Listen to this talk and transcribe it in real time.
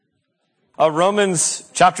Romans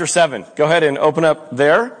chapter 7. Go ahead and open up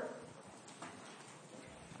there.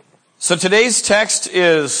 So today's text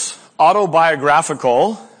is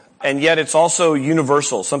autobiographical, and yet it's also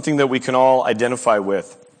universal, something that we can all identify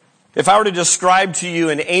with. If I were to describe to you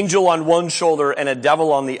an angel on one shoulder and a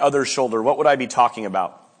devil on the other shoulder, what would I be talking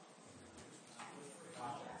about?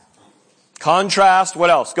 Contrast. What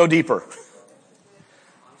else? Go deeper.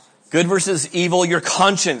 Good versus evil, your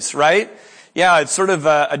conscience, right? Yeah, it's sort of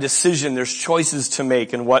a decision. There's choices to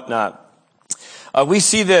make and whatnot. We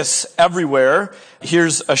see this everywhere.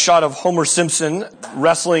 Here's a shot of Homer Simpson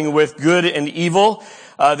wrestling with good and evil.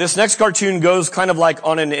 This next cartoon goes kind of like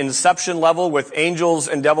on an Inception level with angels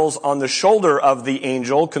and devils on the shoulder of the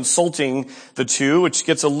angel consulting the two, which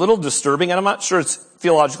gets a little disturbing, and I'm not sure it's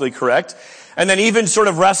theologically correct. And then even sort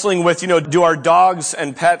of wrestling with, do our dogs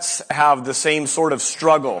and pets have the same sort of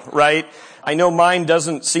struggle, right? I know mine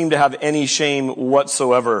doesn't seem to have any shame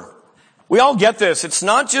whatsoever. We all get this. It's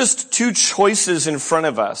not just two choices in front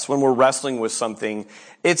of us when we're wrestling with something.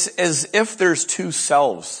 It's as if there's two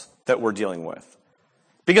selves that we're dealing with.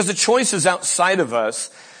 Because the choice is outside of us,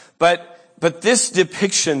 but this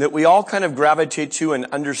depiction that we all kind of gravitate to and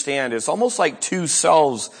understand is almost like two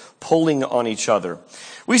selves pulling on each other.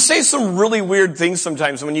 We say some really weird things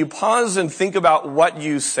sometimes. When you pause and think about what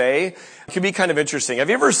you say, it can be kind of interesting. Have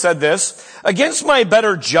you ever said this? Against my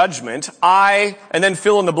better judgment, and then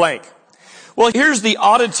fill in the blank. Well, here's the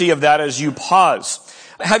oddity of that as you pause.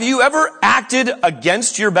 Have you ever acted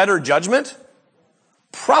against your better judgment?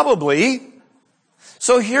 Probably.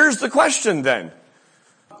 So here's the question then.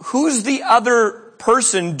 Who's the other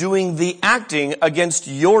person doing the acting against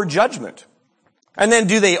your judgment? And then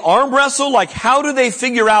do they arm wrestle? Like, how do they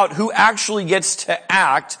figure out who actually gets to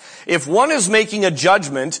act? If one is making a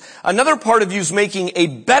judgment, another part of you is making a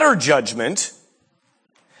better judgment,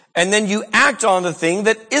 and then you act on the thing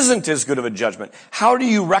that isn't as good of a judgment. How do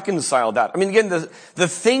you reconcile that? I mean, again, the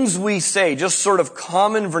things we say, just sort of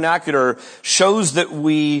common vernacular, shows that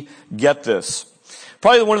we get this.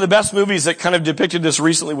 Probably one of the best movies that kind of depicted this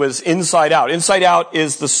recently was Inside Out. Inside Out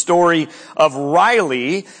is the story of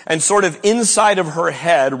Riley and sort of inside of her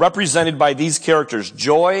head represented by these characters: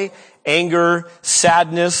 joy, anger,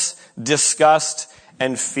 sadness, disgust,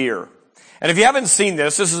 and fear. And if you haven't seen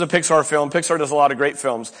this is a Pixar film. Pixar does a lot of great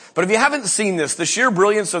films. But if you haven't seen this, the sheer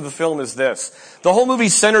brilliance of the film is this. The whole movie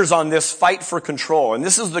centers on this fight for control. And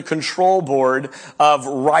this is the control board of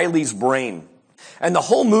Riley's brain. And the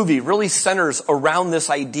whole movie really centers around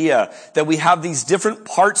this idea that we have these different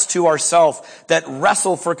parts to ourselves that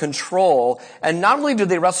wrestle for control. And not only do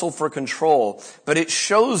they wrestle for control, but it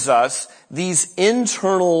shows us these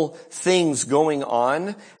internal things going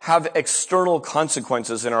on have external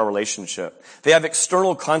consequences in our relationship. They have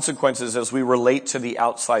external consequences as we relate to the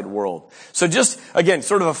outside world. So just, again,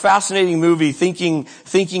 sort of a fascinating movie thinking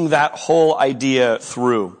that whole idea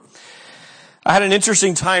through. I had an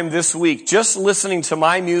interesting time this week just listening to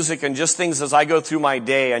my music and just things as I go through my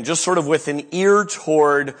day, and just sort of with an ear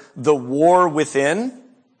toward the war within.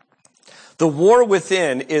 The war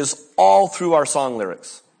within is all through our song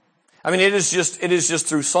lyrics. I mean, it is just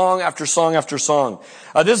through song after song after song.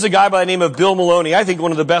 This is a guy by the name of Bill Maloney, I think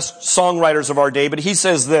one of the best songwriters of our day, but he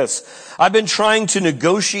says this: I've been trying to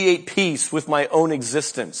negotiate peace with my own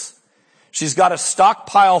existence. She's got a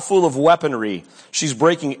stockpile full of weaponry. She's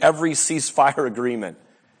breaking every ceasefire agreement.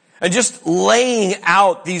 And just laying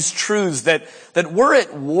out these truths that we're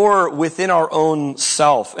at war within our own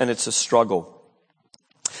self, and it's a struggle.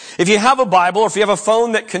 If you have a Bible, or if you have a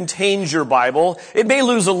phone that contains your Bible, it may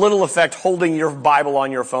lose a little effect holding your Bible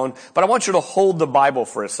on your phone, but I want you to hold the Bible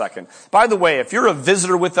for a second. By the way, if you're a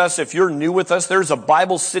visitor with us, if you're new with us, there's a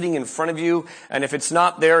Bible sitting in front of you, and if it's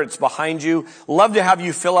not there, it's behind you. Love to have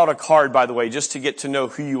you fill out a card, by the way, just to get to know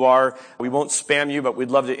who you are. We won't spam you, but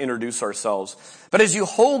we'd love to introduce ourselves. But as you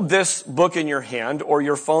hold this book in your hand, or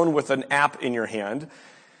your phone with an app in your hand,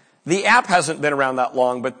 the app hasn't been around that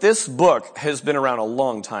long, but this book has been around a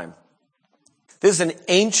long time. This is an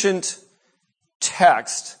ancient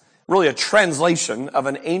text, really a translation of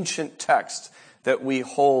an ancient text that we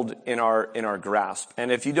hold in our grasp.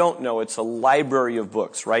 And if you don't know, it's a library of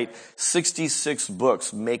books, right? 66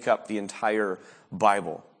 books make up the entire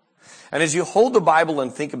Bible. And as you hold the Bible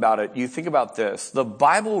and think about it, you think about this. The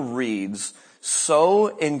Bible reads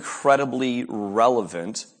so incredibly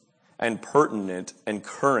relevant and pertinent and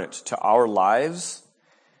current to our lives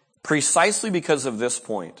precisely because of this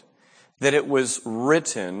point, that it was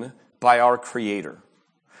written by our Creator.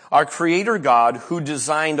 Our Creator God, who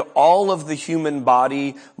designed all of the human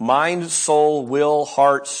body, mind, soul, will,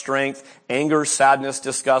 heart, strength, anger, sadness,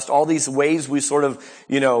 disgust, all these ways we sort of,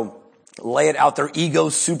 lay it out there, ego,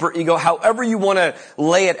 super ego, however you want to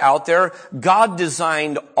lay it out there, God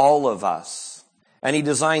designed all of us. And he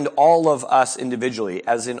designed all of us individually,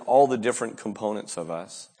 as in all the different components of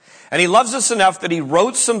us. And he loves us enough that he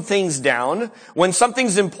wrote some things down. When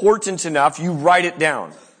something's important enough, you write it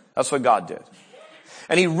down. That's what God did.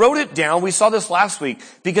 And he wrote it down, we saw this last week,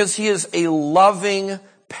 because he is a loving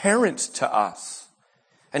parent to us.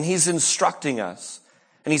 And he's instructing us.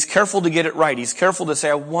 And he's careful to get it right. He's careful to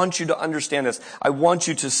say, I want you to understand this. I want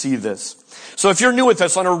you to see this. So if you're new with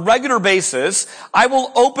us, on a regular basis, I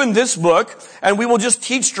will open this book and we will just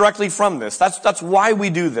teach directly from this. That's why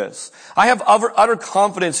we do this. I have utter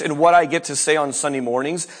confidence in what I get to say on Sunday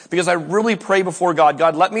mornings because I really pray before God,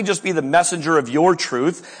 God, let me just be the messenger of your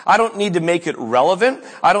truth. I don't need to make it relevant.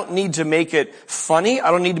 I don't need to make it funny.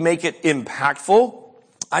 I don't need to make it impactful.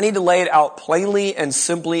 I need to lay it out plainly and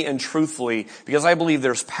simply and truthfully because I believe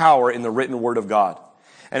there's power in the written word of God.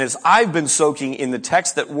 And as I've been soaking in the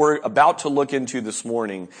text that we're about to look into this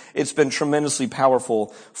morning, it's been tremendously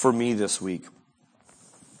powerful for me this week.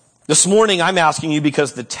 This morning I'm asking you,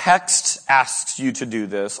 because the text asks you to do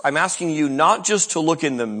this, I'm asking you not just to look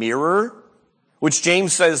in the mirror, which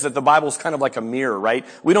James says that the Bible's kind of like a mirror, right?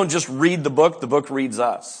 We don't just read the book reads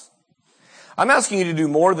us. I'm asking you to do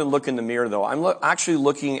more than look in the mirror, though. I'm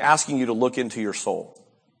actually asking you to look into your soul.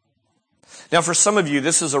 Now, for some of you,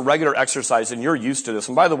 this is a regular exercise, and you're used to this.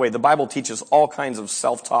 And by the way, the Bible teaches all kinds of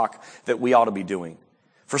self-talk that we ought to be doing.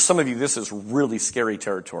 For some of you, this is really scary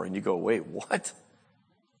territory, and you go, wait, what?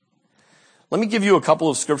 Let me give you a couple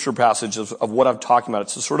of scripture passages of what I'm talking about.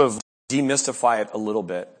 It's to sort of demystify it a little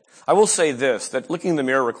bit. I will say this, that looking in the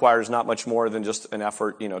mirror requires not much more than just an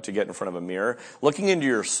effort, to get in front of a mirror. Looking into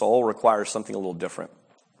your soul requires something a little different.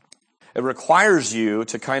 It requires you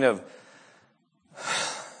to kind of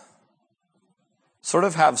sort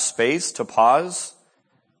of have space to pause.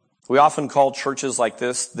 We often call churches like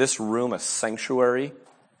this room a sanctuary.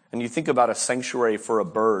 And you think about a sanctuary for a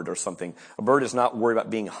bird or something. A bird is not worried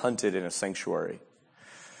about being hunted in a sanctuary.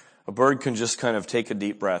 A bird can just kind of take a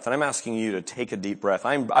deep breath. And I'm asking you to take a deep breath.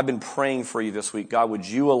 I've been praying for you this week. God, would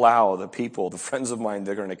you allow the people, the friends of mine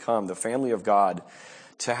that are going to come, the family of God,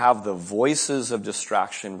 to have the voices of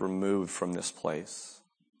distraction removed from this place?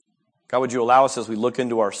 God, would you allow us as we look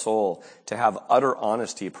into our soul to have utter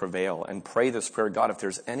honesty prevail and pray this prayer? God, if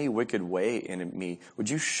there's any wicked way in me, would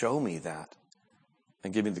you show me that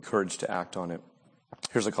and give me the courage to act on it?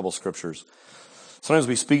 Here's a couple scriptures. Sometimes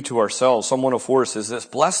we speak to ourselves. Psalm 104 says this,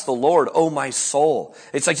 bless the Lord, O my soul.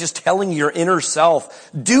 It's like just telling your inner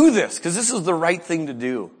self, do this, because this is the right thing to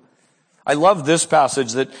do. I love this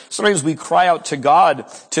passage that sometimes we cry out to God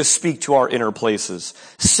to speak to our inner places.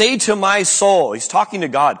 Say to my soul, he's talking to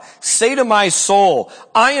God, say to my soul,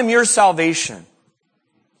 I am your salvation.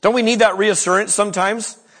 Don't we need that reassurance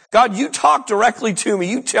sometimes? God, you talk directly to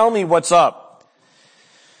me. You tell me what's up.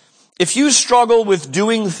 If you struggle with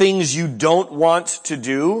doing things you don't want to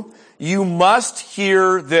do, you must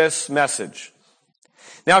hear this message.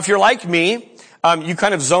 Now, if you're like me, you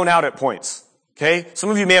kind of zone out at points. Okay? Some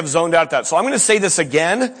of you may have zoned out that. So I'm going to say this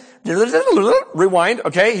again. Rewind.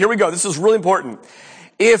 Okay? Here we go. This is really important.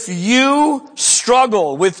 If you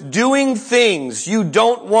struggle with doing things you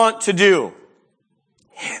don't want to do,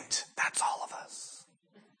 hint, that's all of us.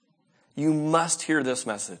 You must hear this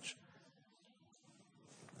message.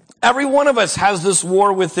 Every one of us has this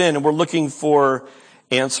war within, and we're looking for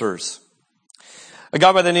answers. A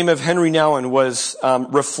guy by the name of Henry Nouwen was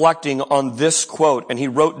reflecting on this quote, and he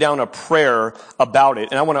wrote down a prayer about it.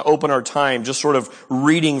 And I want to open our time just sort of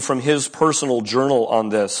reading from his personal journal on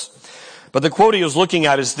this. But the quote he was looking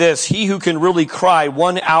at is this: he who can really cry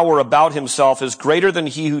 1 hour about himself is greater than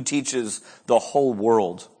he who teaches the whole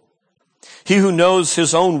world. He who knows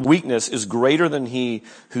his own weakness is greater than he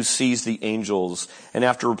who sees the angels. And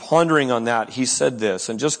after pondering on that, he said this,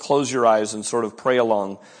 and just close your eyes and sort of pray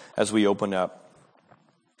along as we open up.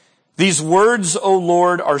 These words, O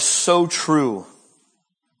Lord, are so true.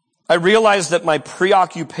 I realize that my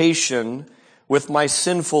preoccupation with my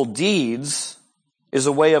sinful deeds is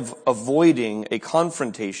a way of avoiding a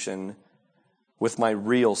confrontation with my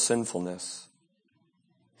real sinfulness.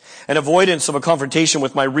 An avoidance of a confrontation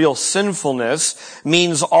with my real sinfulness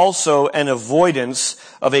means also an avoidance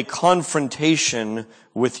of a confrontation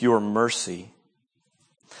with your mercy.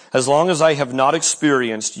 As long as I have not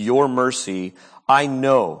experienced your mercy, I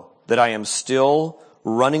know that I am still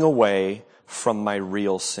running away from my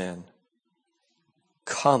real sin.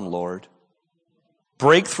 Come, Lord.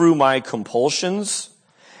 Break through my compulsions,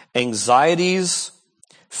 anxieties,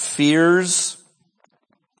 fears,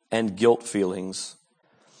 and guilt feelings.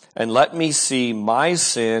 And let me see my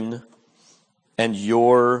sin and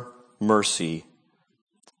your mercy.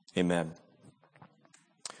 Amen.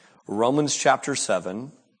 Romans chapter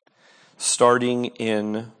 7, starting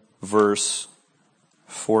in verse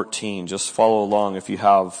 14. Just follow along if you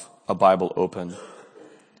have a Bible open.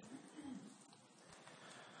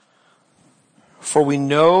 For we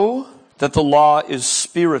know that the law is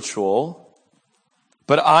spiritual,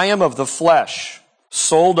 but I am of the flesh,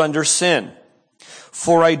 sold under sin.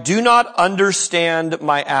 For I do not understand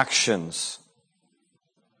my actions.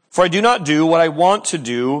 For I do not do what I want to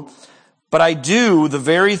do, but I do the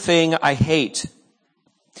very thing I hate.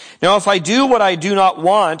 Now if I do what I do not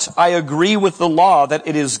want, I agree with the law that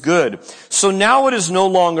it is good. So now it is no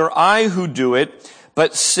longer I who do it,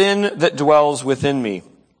 but sin that dwells within me.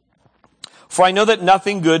 For I know that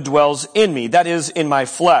nothing good dwells in me, that is, in my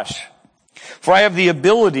flesh. For I have the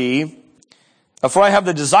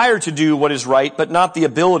desire to do what is right, but not the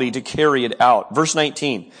ability to carry it out. Verse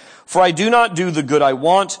 19. For I do not do the good I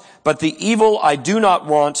want, but the evil I do not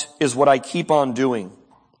want is what I keep on doing.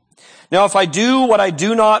 Now if I do what I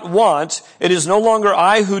do not want, it is no longer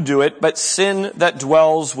I who do it, but sin that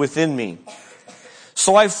dwells within me.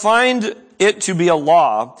 So I find it to be a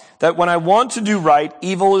law that when I want to do right,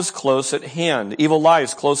 evil is close at hand. Evil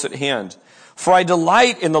lies close at hand. For I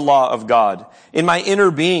delight in the law of God, in my inner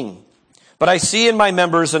being. But I see in my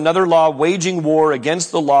members another law waging war against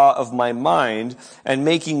the law of my mind and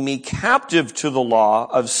making me captive to the law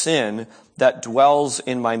of sin that dwells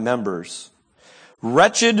in my members.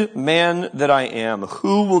 Wretched man that I am,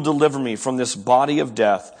 who will deliver me from this body of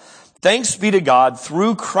death? Thanks be to God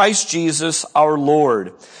through Christ Jesus our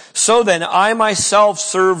Lord. So then I myself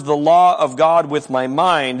serve the law of God with my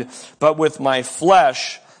mind, but with my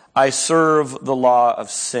flesh I serve the law of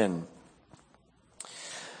sin.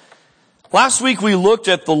 Last week we looked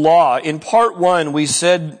at the law. In part 1 we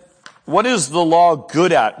said, what is the law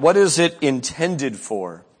good at? What is it intended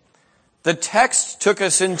for? The text took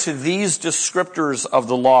us into these descriptors of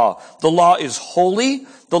the law. The law is holy.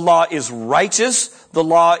 The law is righteous. The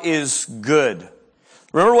law is good.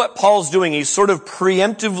 Remember what Paul's doing? He's sort of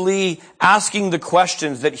preemptively asking the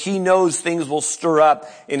questions that he knows things will stir up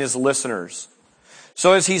in his listeners.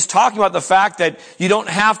 So as he's talking about the fact that you don't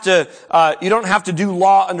have to do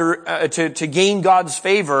law to gain God's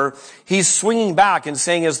favor, he's swinging back and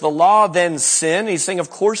saying, is the law then sin? He's saying,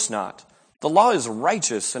 of course not. The law is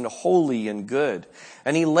righteous and holy and good.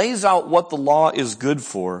 And he lays out what the law is good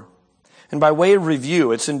for. And by way of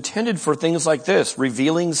review, it's intended for things like this: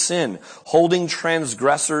 revealing sin, holding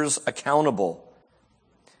transgressors accountable,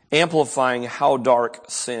 amplifying how dark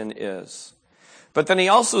sin is. But then he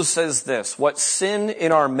also says this: what sin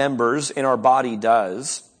in our members, in our body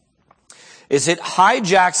does, is it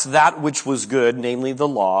hijacks that which was good, namely the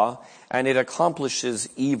law, and it accomplishes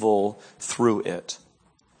evil through it.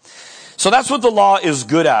 So that's what the law is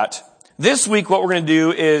good at. This week what we're going to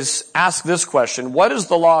do is ask this question: what does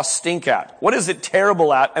the law stink at? What is it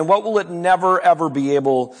terrible at? And what will it never ever be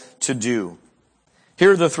able to do?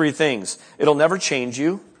 Here are the three things. It'll never change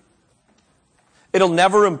you. It'll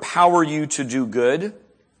never empower you to do good.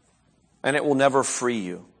 And it will never free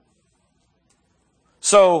you.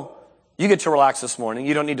 So you get to relax this morning.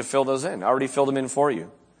 You don't need to fill those in. I already filled them in for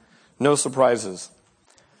you. No surprises.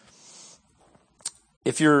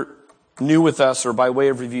 If you're new with us, or by way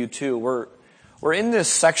of review too, we're in this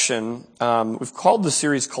section, we've called the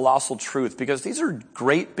series Colossal Truth, because these are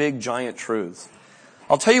great big giant truths.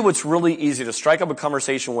 I'll tell you what's really easy to strike up a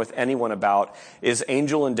conversation with anyone about is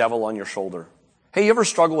angel and devil on your shoulder. Hey, you ever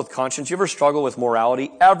struggle with conscience? You ever struggle with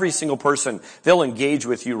morality? Every single person, they'll engage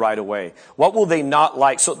with you right away. What will they not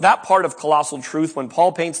like? So that part of Colossal Truth, when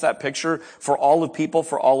Paul paints that picture for all of people,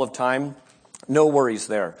 for all of time, no worries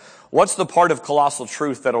there. What's the part of Colossal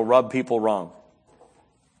Truth that'll rub people wrong?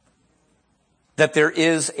 That there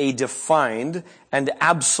is a defined and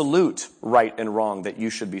absolute right and wrong that you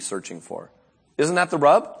should be searching for. Isn't that the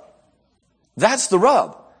rub? That's the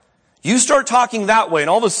rub. You start talking that way and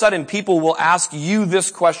all of a sudden people will ask you this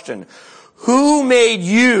question: who made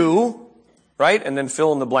you, right? And then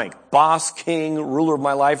fill in the blank. Boss, king, ruler of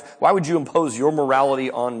my life. Why would you impose your morality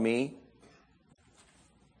on me?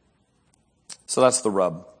 So that's the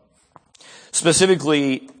rub.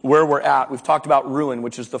 Specifically, where we're at, we've talked about ruin,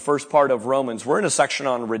 which is the first part of Romans. We're in a section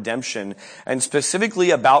on redemption, and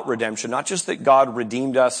specifically about redemption. Not just that God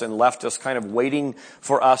redeemed us and left us kind of waiting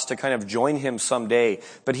for us to kind of join Him someday,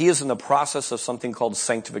 but He is in the process of something called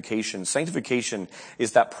sanctification. Sanctification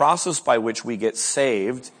is that process by which we get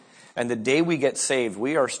saved, and the day we get saved,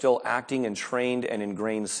 we are still acting and trained and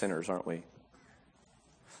ingrained sinners, aren't we?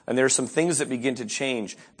 And there are some things that begin to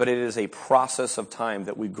change, but it is a process of time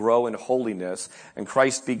that we grow in holiness, and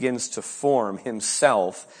Christ begins to form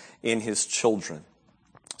Himself in his children.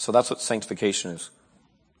 So that's what sanctification is.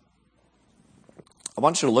 I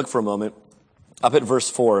want you to look for a moment up at verse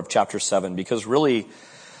 4 of chapter 7, because really,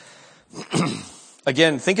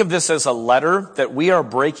 again, think of this as a letter that we are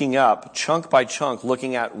breaking up chunk by chunk,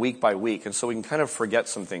 looking at week by week. And so we can kind of forget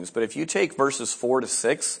some things. But if you take verses 4 to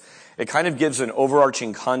 6, it kind of gives an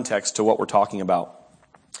overarching context to what we're talking about.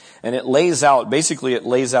 And it lays out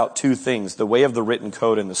two things, the way of the written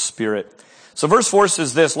code and the Spirit. So verse 4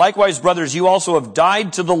 says this, "Likewise, brothers, you also have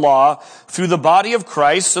died to the law through the body of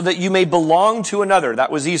Christ, so that you may belong to another."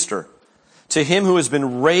 That was Easter. "To him who has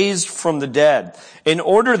been raised from the dead, in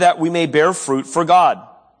order that we may bear fruit for God.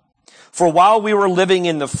 For while we were living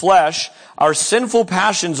in the flesh, our sinful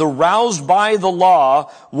passions aroused by the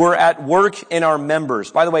law were at work in our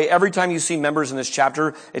members." By the way, every time you see members in this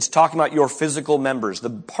chapter, it's talking about your physical members, the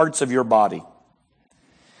parts of your body.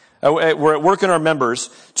 We're at work in our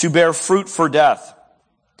members to bear fruit for death.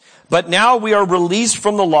 "But now we are released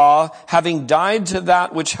from the law, having died to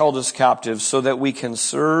that which held us captive, so that we can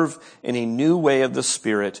serve in a new way of the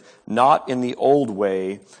Spirit, not in the old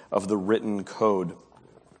way of the written code."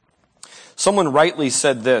 Someone rightly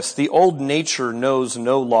said this, "The old nature knows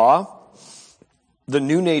no law. The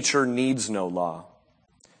new nature needs no law."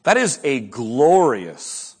 That is a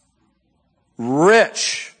glorious,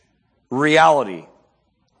 rich reality.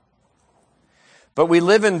 But we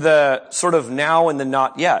live in the sort of now and the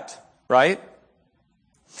not yet, right?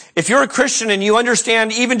 If you're a Christian and you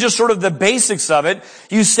understand even just sort of the basics of it,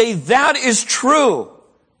 you say, that is true.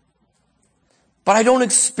 But I don't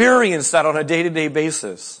experience that on a day-to-day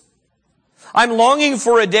basis. I'm longing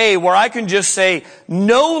for a day where I can just say,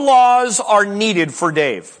 no laws are needed for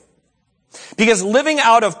Dave. Because living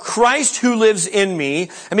out of Christ who lives in me,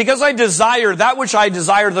 and because I desire that which I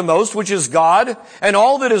desire the most, which is God, and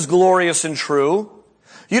all that is glorious and true,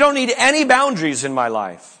 you don't need any boundaries in my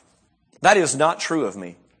life. That is not true of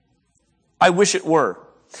me. I wish it were.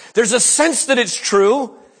 There's a sense that it's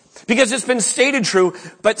true, because it's been stated true,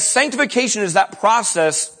 but sanctification is that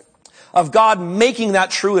process of God making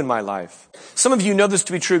that true in my life. Some of you know this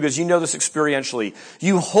to be true because you know this experientially.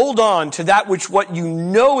 You hold on to that which what you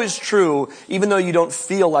know is true, even though you don't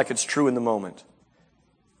feel like it's true in the moment.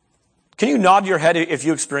 Can you nod your head if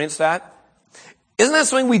you experience that? Isn't that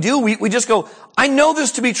something we do? We just go, I know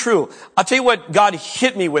this to be true. I'll tell you what God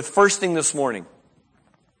hit me with first thing this morning.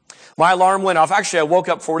 My alarm went off. Actually, I woke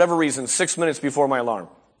up for whatever reason 6 minutes before my alarm.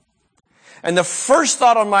 And the first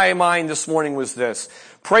thought on my mind this morning was this: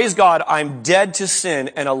 praise God, I'm dead to sin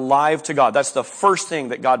and alive to God. That's the first thing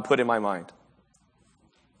that God put in my mind.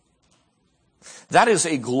 That is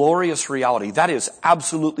a glorious reality. That is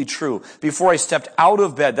absolutely true. Before I stepped out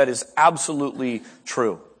of bed, that is absolutely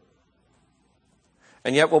true.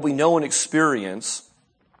 And yet what we know and experience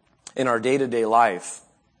in our day-to-day life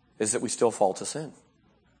is that we still fall to sin.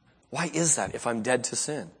 Why is that if I'm dead to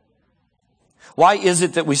sin? Why is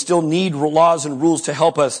it that we still need laws and rules to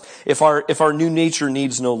help us if our new nature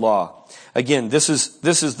needs no law? Again, this is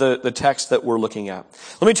the text that we're looking at.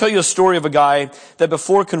 Let me tell you a story of a guy that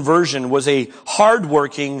before conversion was a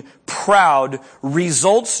hardworking, proud,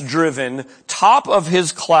 results-driven, top of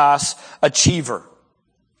his class achiever.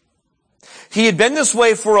 He had been this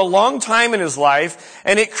way for a long time in his life,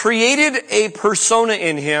 and it created a persona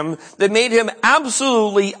in him that made him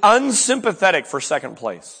absolutely unsympathetic for second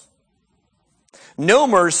place. No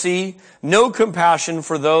mercy, no compassion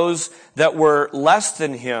for those that were less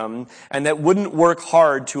than him and that wouldn't work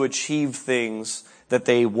hard to achieve things that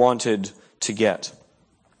they wanted to get.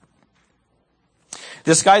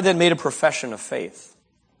 This guy then made a profession of faith.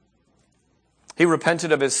 He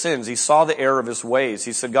repented of his sins. He saw the error of his ways.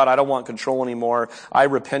 He said, God, I don't want control anymore. I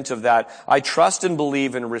repent of that. I trust and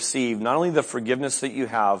believe and receive not only the forgiveness that you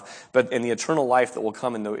have, but in the eternal life that will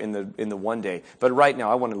come in the one day. But right now,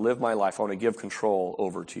 I want to live my life. I want to give control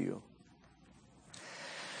over to you.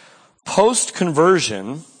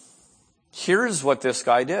 Post-conversion, here's what this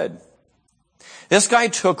guy did. This guy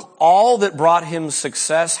took all that brought him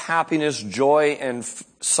success, happiness, joy, and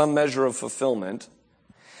some measure of fulfillment,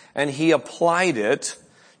 and he applied it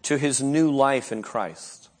to his new life in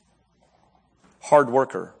Christ. Hard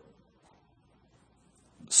worker.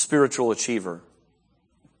 Spiritual achiever.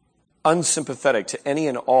 Unsympathetic to any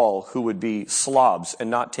and all who would be slobs and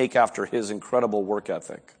not take after his incredible work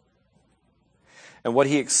ethic. And what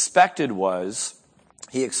he expected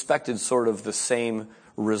sort of the same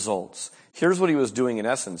results. Here's what he was doing in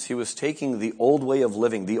essence. He was taking the old way of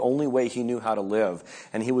living, the only way he knew how to live,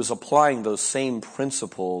 and he was applying those same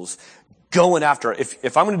principles, going after it.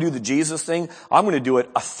 If I'm going to do the Jesus thing, I'm going to do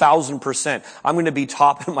it 1,000%. I'm going to be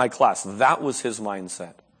top in my class. That was his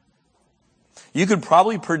mindset. You could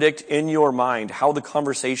probably predict in your mind how the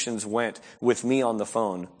conversations went with me on the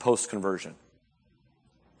phone post-conversion.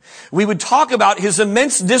 We would talk about his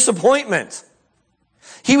immense disappointment.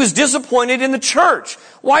 He was disappointed in the church.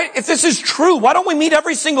 Why, if this is true, why don't we meet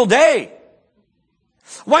every single day?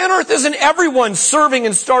 Why on earth isn't everyone serving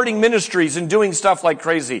and starting ministries and doing stuff like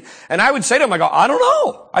crazy? And I would say to him, I don't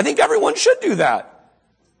know. I think everyone should do that.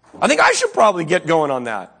 I think I should probably get going on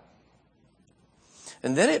that.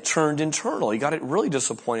 And then it turned internal. He got really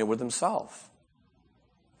disappointed with himself.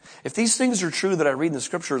 If these things are true that I read in the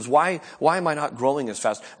scriptures, why am I not growing as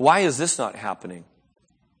fast? Why is this not happening?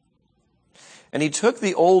 And he took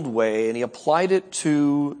the old way and he applied it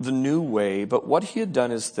to the new way. But what he had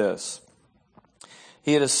done is this.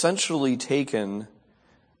 He had essentially taken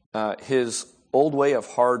his old way of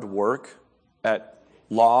hard work at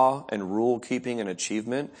law and rule keeping and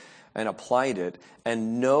achievement and applied it.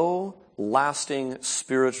 And no lasting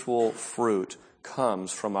spiritual fruit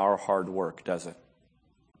comes from our hard work, does it?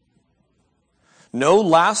 No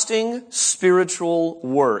lasting spiritual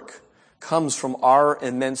work comes from our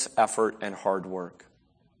immense effort and hard work.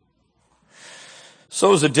 So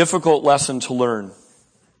it was a difficult lesson to learn.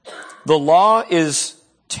 The law is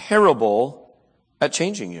terrible at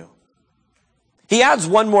changing you. He adds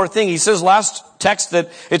one more thing. He says last text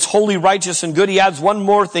that it's holy, righteous, and good. He adds one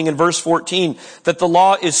more thing in verse 14, that the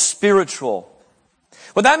law is spiritual.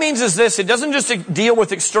 What that means is this: it doesn't just deal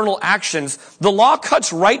with external actions. The law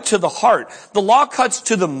cuts right to the heart. The law cuts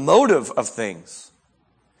to the motive of things.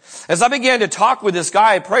 As I began to talk with this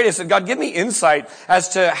guy, I prayed, I said, God, give me insight as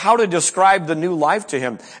to how to describe the new life to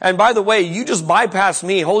him. And by the way, you just bypass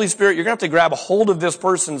me. Holy Spirit, you're going to have to grab a hold of this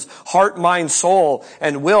person's heart, mind, soul,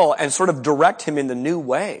 and will and sort of direct him in the new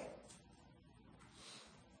way.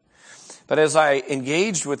 But as I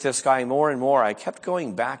engaged with this guy more and more, I kept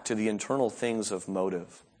going back to the internal things of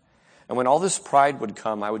motive. And when all this pride would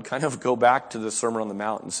come, I would kind of go back to the Sermon on the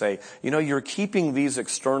Mount and say, you're keeping these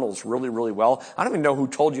externals really, really well. I don't even know who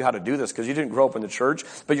told you how to do this because you didn't grow up in the church,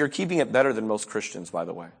 but you're keeping it better than most Christians, by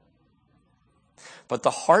the way. But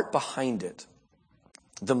the heart behind it,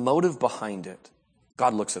 the motive behind it,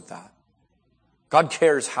 God looks at that. God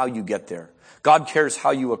cares how you get there. God cares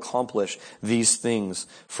how you accomplish these things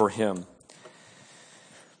for him.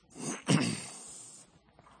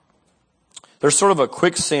 There's sort of a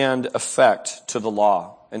quicksand effect to the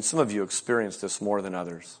law, and some of you experience this more than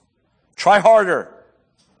others. Try harder,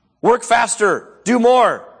 work faster, do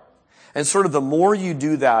more. And sort of the more you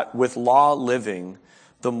do that with law living,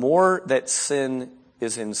 the more that sin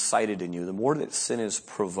is incited in you, the more that sin is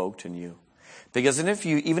provoked in you. Because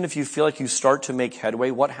even if you feel like you start to make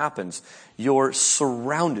headway, what happens? You're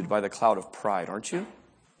surrounded by the cloud of pride, aren't you?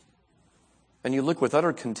 And you look with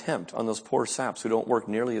utter contempt on those poor saps who don't work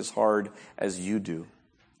nearly as hard as you do.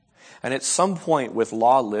 And at some point with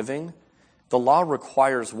law living, the law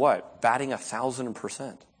requires what? Batting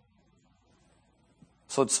 1,000%.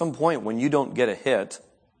 So at some point when you don't get a hit,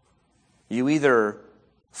 you either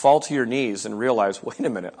fall to your knees and realize, wait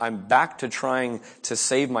a minute, I'm back to trying to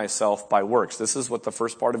save myself by works. This is what the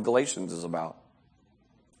first part of Galatians is about.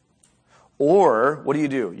 Or, what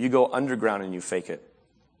do? You go underground and you fake it.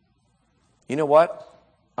 You know what?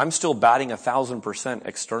 I'm still batting 1,000%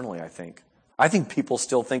 externally, I think. I think people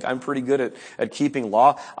still think I'm pretty good at keeping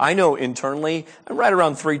law. I know internally, I'm right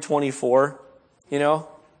around 324,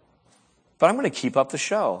 But I'm going to keep up the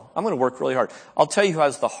show. I'm going to work really hard. I'll tell you who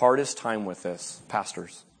has the hardest time with this.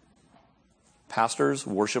 Pastors. Pastors,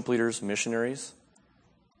 worship leaders, missionaries.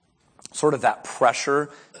 Sort of that pressure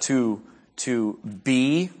to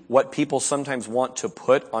be what people sometimes want to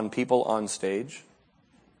put on people on stage.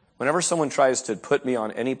 Whenever someone tries to put me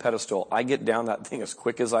on any pedestal, I get down that thing as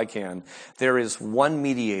quick as I can. There is one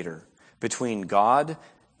mediator between God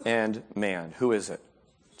and man. Who is it?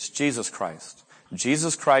 It's Jesus Christ.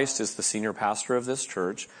 Jesus Christ is the senior pastor of this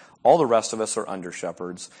church. All the rest of us are under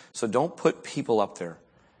shepherds. So don't put people up there.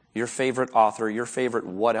 Your favorite author, your favorite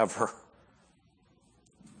whatever.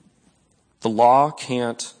 The law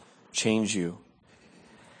can't change you.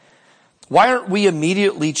 Why aren't we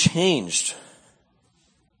immediately changed?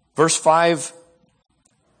 Verse 5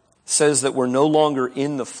 says that we're no longer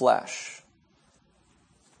in the flesh.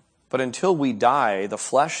 But until we die, the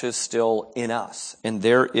flesh is still in us. And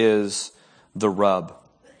there is the rub.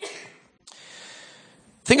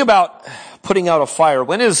 Think about putting out a fire.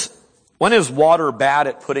 When is water bad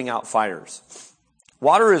at putting out fires?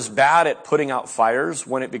 Water is bad at putting out fires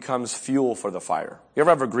when it becomes fuel for the fire. You ever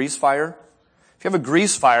have a grease fire? If you have a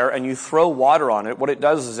grease fire and you throw water on it, what it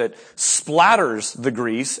does is it splatters the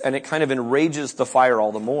grease and it kind of enrages the fire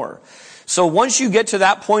all the more. So once you get to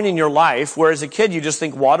that point in your life, where as a kid you just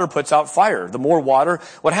think water puts out fire, the more water,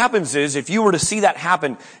 what happens is if you were to see that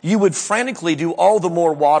happen, you would frantically do all the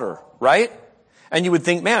more water, right? And you would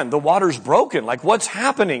think, man, the water's broken. Like, what's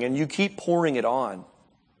happening? And you keep pouring it on.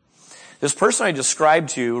 This person I described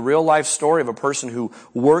to you, a real life story of a person who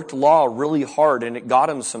worked law really hard and it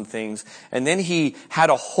got him some things. And then he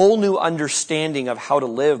had a whole new understanding of how to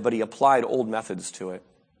live, but he applied old methods to it.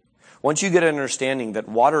 Once you get an understanding that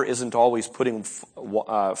water isn't always putting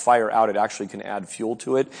fire out, it actually can add fuel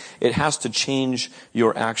to it. It has to change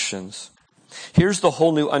your actions. Here's the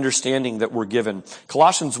whole new understanding that we're given.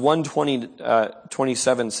 Colossians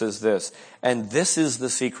 1:27 says this, and this is the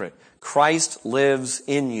secret. Christ lives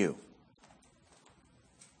in you.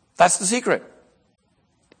 That's the secret.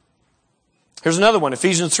 Here's another one,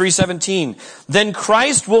 Ephesians 3:17. Then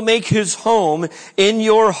Christ will make his home in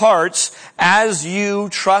your hearts as you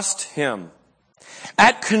trust him.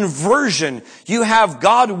 At conversion, you have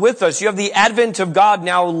God with us. You have the advent of God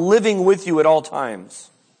now living with you at all times.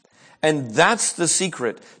 And that's the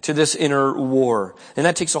secret to this inner war. And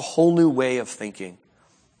that takes a whole new way of thinking.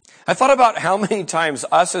 I thought about how many times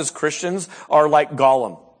us as Christians are like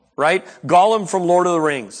Gollum, right? Gollum from Lord of the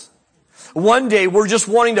Rings. One day we're just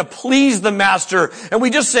wanting to please the master and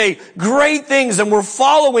we just say great things and we're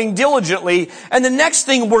following diligently. And the next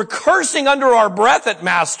thing we're cursing under our breath at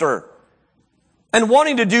master and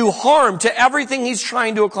wanting to do harm to everything he's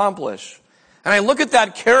trying to accomplish. And I look at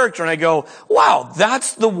that character and I go, wow,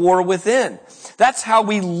 that's the war within. That's how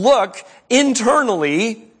we look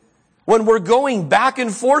internally when we're going back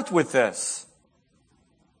and forth with this.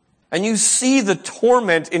 And you see the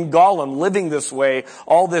torment in Gollum living this way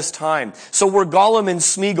all this time. So we're Gollum and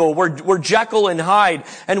Smeagol, we're Jekyll and Hyde,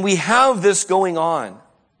 and we have this going on.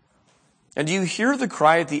 And do you hear the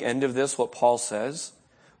cry at the end of this, what Paul says?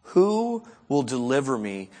 Who will deliver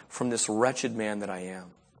me from this wretched man that I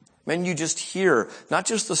am? Man, you just hear not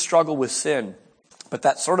just the struggle with sin, but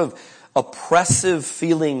that sort of oppressive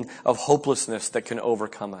feeling of hopelessness that can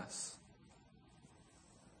overcome us.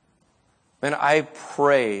 And I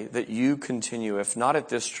pray that you continue, if not at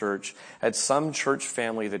this church, at some church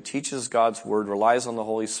family that teaches God's word, relies on the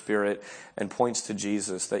Holy Spirit, and points to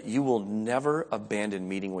Jesus, that you will never abandon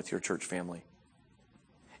meeting with your church family.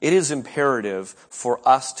 It is imperative for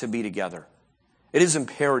us to be together. It is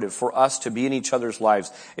imperative for us to be in each other's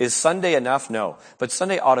lives. Is Sunday enough? No. But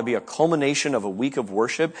Sunday ought to be a culmination of a week of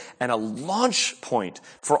worship and a launch point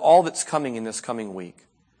for all that's coming in this coming week.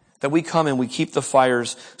 That we come and we keep the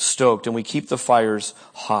fires stoked and we keep the fires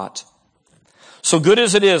hot. So good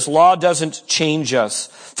as it is, law doesn't change us.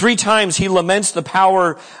 3 times he laments the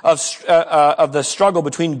power of the struggle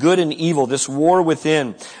between good and evil, this war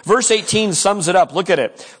within. Verse 18 sums it up. Look at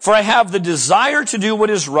it. For I have the desire to do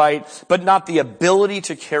what is right, but not the ability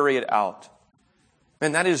to carry it out.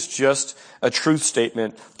 And that is just a truth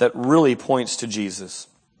statement that really points to Jesus.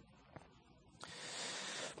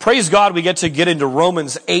 Praise God we get into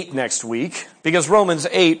Romans 8 next week, because Romans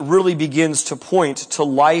 8 really begins to point to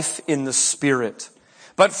life in the Spirit.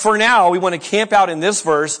 But for now, we want to camp out in this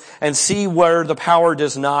verse and see where the power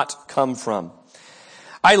does not come from.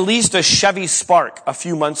 I leased a Chevy Spark a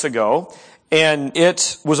few months ago, and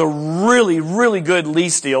it was a really, really good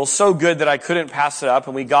lease deal, so good that I couldn't pass it up,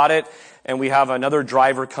 and we got it. And we have another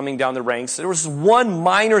driver coming down the ranks. There was one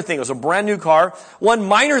minor thing. It was a brand new car. One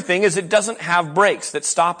minor thing is it doesn't have brakes that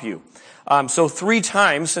stop you. So 3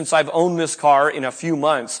 times since I've owned this car in a few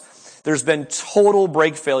months, there's been total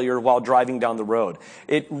brake failure while driving down the road.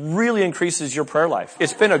 It really increases your prayer life.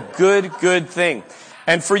 It's been a good thing.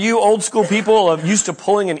 And for you old school people used to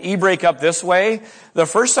pulling an e-brake up this way, the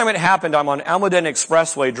first time it happened, I'm on Almaden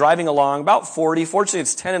Expressway driving along about 40. Fortunately,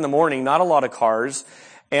 it's 10 in the morning, not a lot of cars.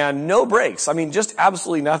 And no brakes. I mean, just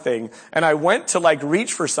absolutely nothing. And I went to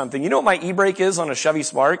reach for something. You know what my e-brake is on a Chevy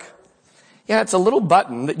Spark? Yeah, it's a little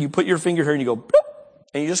button that you put your finger here and you go, boop,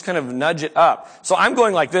 and you just kind of nudge it up. So I'm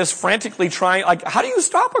going like this, frantically trying, how do you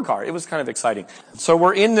stop a car? It was kind of exciting. So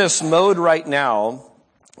we're in this mode right now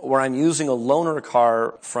where I'm using a loaner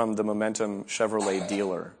car from the Momentum Chevrolet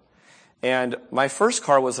dealer. And my first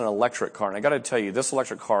car was an electric car. And I got to tell you, this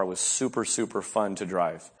electric car was super, super fun to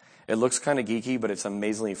drive. It looks kind of geeky, but it's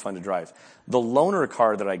amazingly fun to drive. The loaner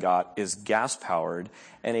car that I got is gas-powered,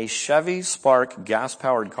 and a Chevy Spark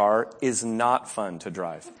gas-powered car is not fun to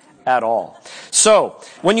drive at all. So,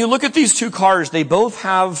 when you look at these 2 cars, they both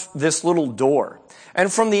have this little door.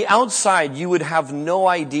 And from the outside, you would have no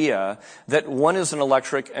idea that one is an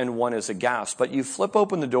electric and one is a gas. But you flip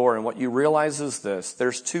open the door and what you realize is this.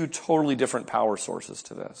 There's two totally different power sources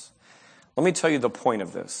to this. Let me tell you the point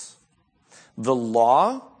of this. The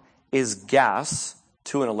law is gas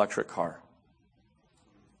to an electric car.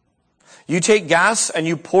 You take gas and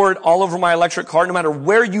you pour it all over my electric car, no matter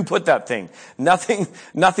where you put that thing.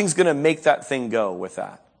 Nothing's going to make that thing go with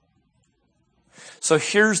that. So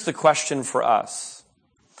here's the question for us.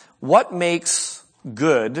 What makes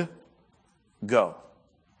good go?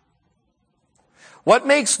 What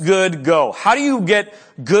makes good go? How do you get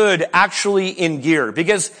good actually in gear?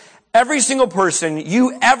 Because every single person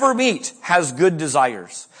you ever meet has good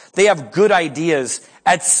desires. They have good ideas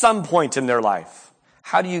at some point in their life.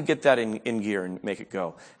 How do you get that in gear and make it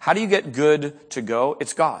go? How do you get good to go?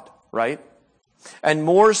 It's God, right? And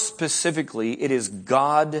more specifically, it is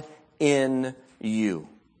God in you.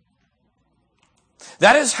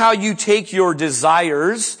 That is how you take your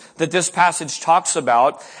desires that this passage talks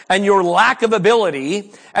about and your lack of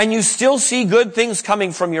ability, and you still see good things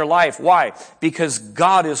coming from your life. Why? Because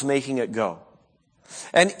God is making it go.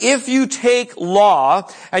 And if you take law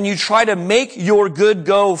and you try to make your good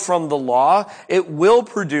go from the law, it will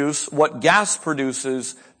produce what gas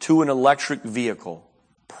produces to an electric vehicle.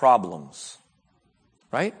 Problems.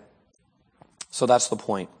 Right? So that's the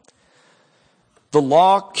point. The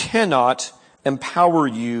law cannot empower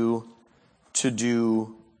you to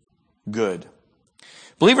do good.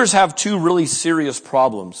 Believers have two really serious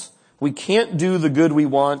problems. We can't do the good we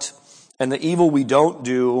want, and the evil we don't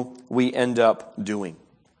do, we end up doing.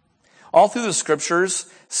 All through the scriptures,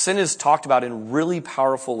 sin is talked about in really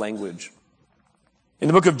powerful language. In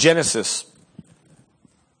the book of Genesis,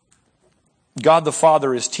 God the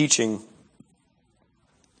Father is teaching,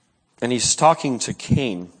 and he's talking to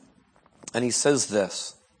Cain, and he says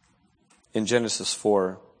this in Genesis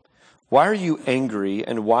 4, "Why are you angry,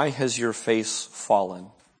 and why has your face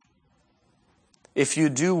fallen? If you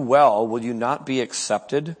do well, will you not be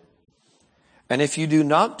accepted? And if you do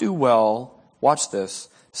not do well," watch this,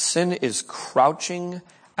 "sin is crouching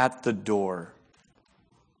at the door.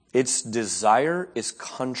 Its desire is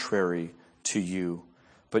contrary to you,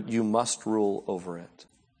 but you must rule over it."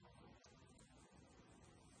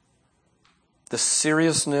 The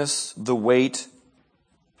seriousness, the weight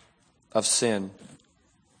of sin.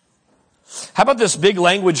 How about this big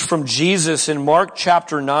language from Jesus in Mark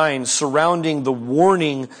chapter 9 surrounding the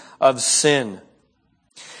warning of sin?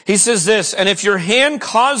 He says this, "And if your hand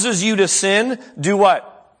causes you to sin, do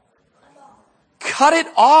what? Cut it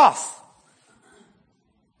off."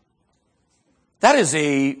 That is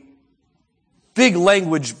a big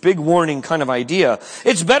language, big warning kind of idea.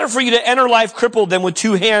 It's better for you to enter life crippled than with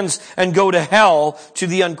two hands and go to hell, to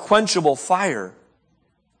the unquenchable fire.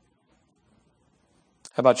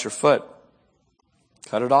 How about your foot?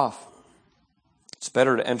 Cut it off. It's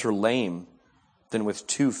better to enter lame than with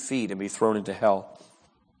 2 feet and be thrown into hell.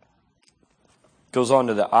 Goes on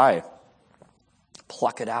to the eye.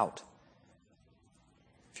 Pluck it out.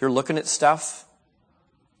 If you're looking at stuff,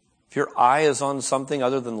 if your eye is on something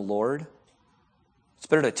other than the Lord, it's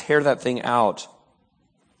better to tear that thing out.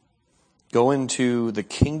 Go into the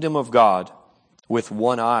kingdom of God with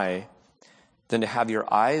one eye than to have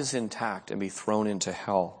your eyes intact and be thrown into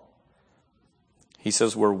hell. He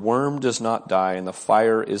says, where worm does not die and the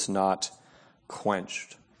fire is not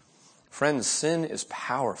quenched. Friends, sin is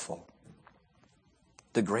powerful.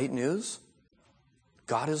 The great news,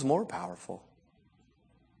 God is more powerful.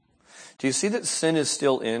 Do you see that sin is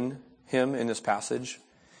still in him in this passage?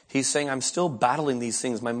 He's saying, I'm still battling these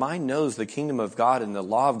things. My mind knows the kingdom of God and the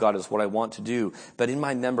law of God is what I want to do. But in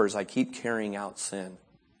my members, I keep carrying out sin.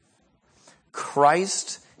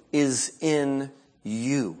 Christ is in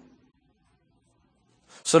you.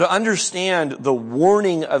 So to understand the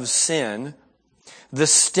warning of sin, the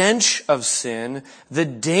stench of sin, the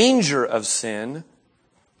danger of sin,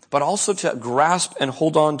 but also to grasp and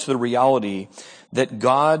hold on to the reality that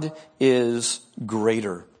God is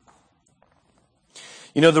greater.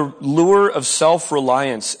 You know, the lure of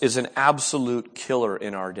self-reliance is an absolute killer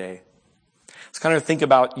in our day. Let's kind of think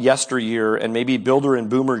about yesteryear and maybe builder and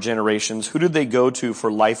boomer generations. Who did they go to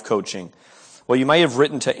for life coaching? Well, you might have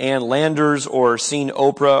written to Ann Landers or seen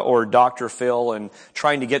Oprah or Dr. Phil and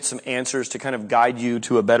trying to get some answers to kind of guide you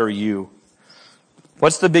to a better you.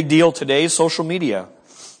 What's the big deal today? Social media.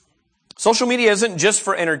 Social media isn't just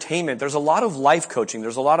for entertainment. There's a lot of life coaching.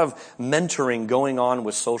 There's a lot of mentoring going on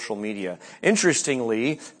with social media.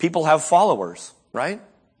 Interestingly, people have followers, right?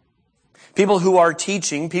 People who are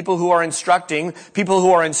teaching, people who are instructing, people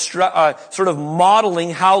who are sort of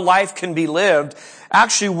modeling how life can be lived,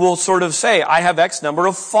 actually will sort of say, I have X number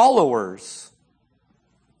of followers.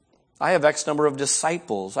 I have X number of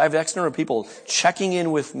disciples. I have X number of people checking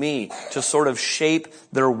in with me to sort of shape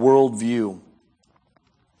their worldview.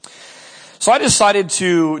 So I decided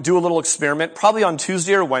to do a little experiment. Probably on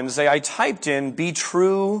Tuesday or Wednesday, I typed in, be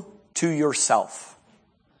true to yourself.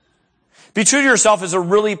 Be true to yourself is a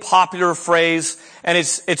really popular phrase, and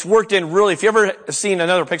it's worked in really, if you ever seen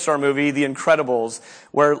another Pixar movie, The Incredibles,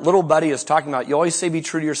 where little Buddy is talking about, you always say be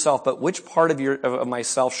true to yourself, but which part of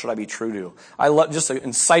myself should I be true to? I love, just an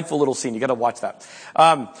insightful little scene, you gotta watch that.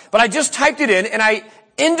 But I just typed it in, and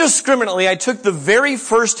I took the very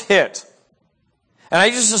first hit. And I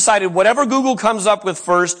just decided whatever Google comes up with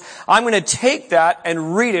first, I'm going to take that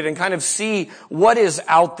and read it and kind of see what is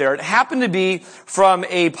out there. It happened to be from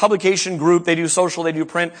a publication group, they do social, they do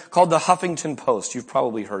print, called the Huffington Post. You've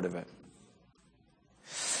probably heard of it.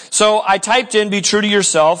 So I typed in, be true to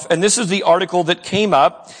yourself, and this is the article that came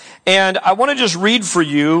up. And I want to just read for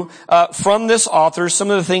you from this author some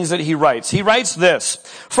of the things that he writes. He writes this.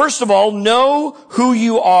 First of all, know who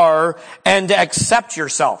you are and accept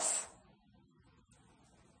yourself.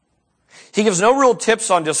 He gives no real tips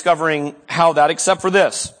on discovering how that, except for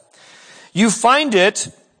this. You find it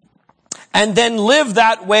and then live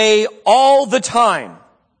that way all the time.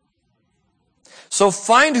 So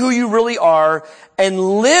find who you really are and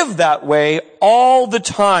live that way all the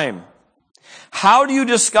time. How do you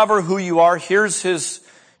discover who you are? Here's his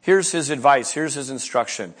advice. Here's his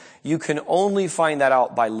instruction. You can only find that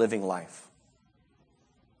out by living life.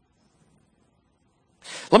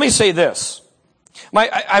 Let me say this.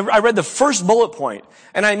 I read the first bullet point,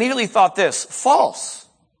 and I immediately thought this, false.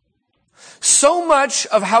 So much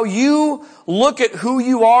of how you look at who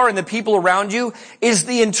you are and the people around you is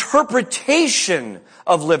the interpretation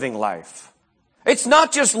of living life. It's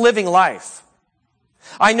not just living life.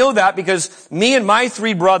 I know that because me and my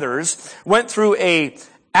 3 brothers went through a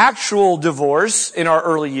actual divorce in our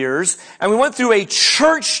early years, and we went through a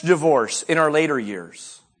church divorce in our later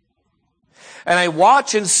years. And I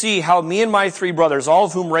watch and see how me and my 3 brothers, all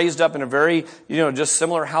of whom raised up in a very, just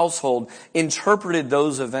similar household, interpreted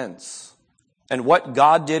those events and what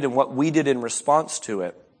God did and what we did in response to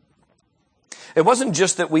it. It wasn't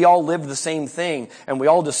just that we all lived the same thing and we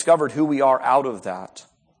all discovered who we are out of that.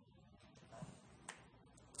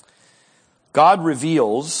 God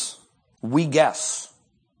reveals, we guess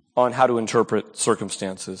on how to interpret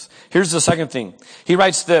circumstances. Here's the second thing. He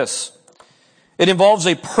writes this. It involves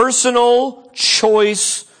a personal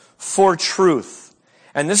choice for truth.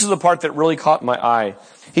 And this is the part that really caught my eye.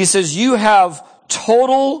 He says, you have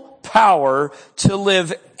total power to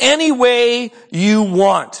live any way you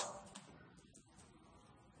want.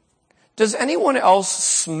 Does anyone else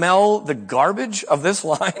smell the garbage of this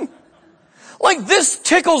line? Like, this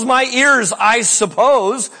tickles my ears, I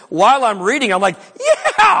suppose, while I'm reading. I'm like,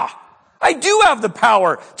 yeah, I do have the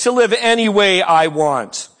power to live any way I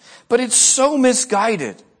want. But it's so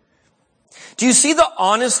misguided. Do you see the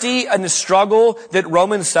honesty and the struggle that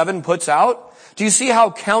Romans 7 puts out? Do you see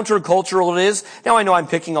how countercultural it is? Now I know I'm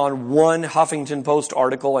picking on one Huffington Post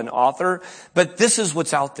article and author, but this is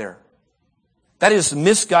what's out there. That is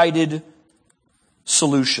misguided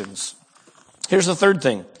solutions. Here's the third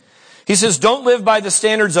thing. He says, don't live by the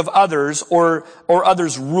standards of others or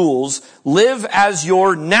others' rules. Live as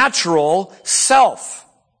your natural self.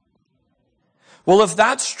 Well, if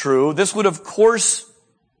that's true, this would of course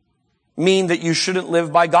mean that you shouldn't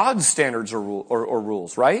live by God's standards or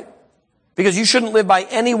rules, right? Because you shouldn't live by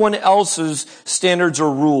anyone else's standards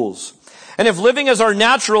or rules. And if living as our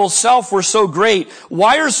natural self were so great,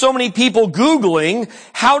 why are so many people Googling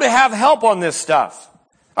how to have help on this stuff?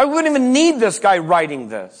 I wouldn't even need this guy writing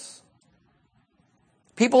this.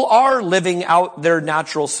 People are living out their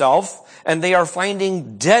natural self, and they are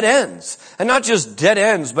finding dead ends. And not just dead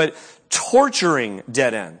ends, but torturing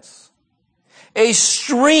dead ends. A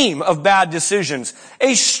stream of bad decisions.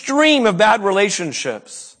 A stream of bad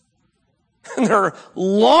relationships. And they're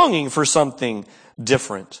longing for something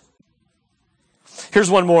different.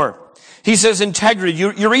 Here's one more. He says integrity.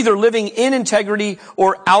 You're either living in integrity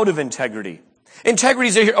or out of integrity. Integrity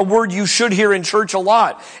is a word you should hear in church a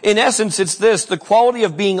lot. In essence, it's this, the quality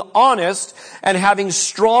of being honest and having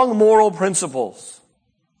strong moral principles.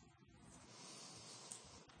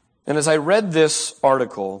 And as I read this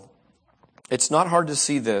article, it's not hard to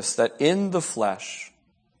see this, that in the flesh,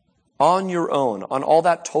 on your own, on all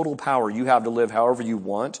that total power you have to live however you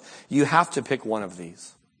want, you have to pick one of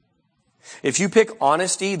these. If you pick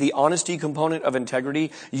honesty, the honesty component of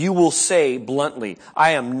integrity, you will say bluntly,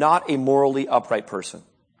 I am not a morally upright person.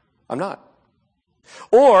 I'm not.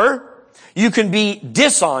 Or you can be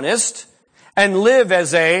dishonest and live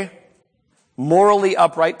as a morally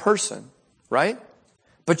upright person, right?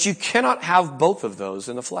 But you cannot have both of those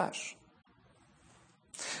in the flesh.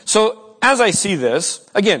 So, as I see this,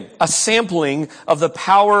 again, a sampling of the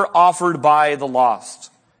power offered by the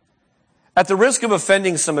lost. At the risk of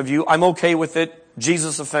offending some of you, I'm okay with it.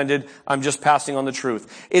 Jesus offended. I'm just passing on the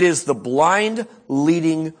truth. It is the blind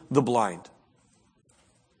leading the blind.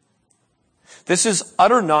 This is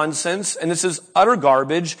utter nonsense, and this is utter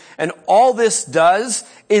garbage, and all this does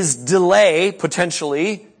is delay,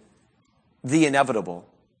 potentially, the inevitable.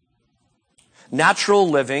 Natural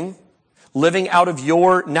living out of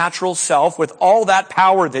your natural self with all that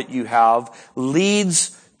power that you have,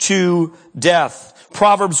 leads to death.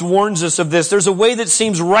 Proverbs warns us of this. There's a way that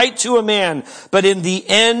seems right to a man, but in the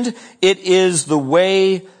end, it is the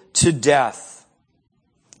way to death.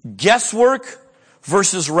 Guesswork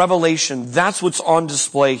versus revelation. That's what's on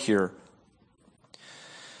display here.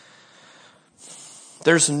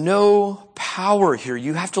 There's no power here.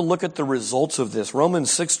 You have to look at the results of this. Romans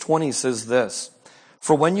 6:20 says this,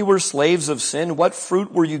 for when you were slaves of sin, what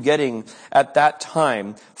fruit were you getting at that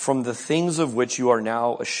time from the things of which you are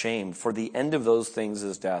now ashamed? For the end of those things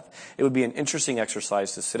is death. It would be an interesting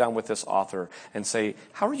exercise to sit down with this author and say,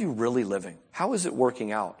 how are you really living? How is it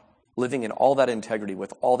working out? Living in all that integrity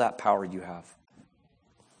with all that power you have.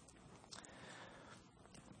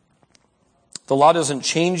 The law doesn't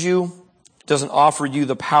change you, doesn't offer you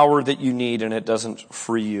the power that you need, and it doesn't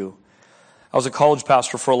free you. I was a college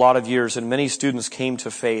pastor for a lot of years, and many students came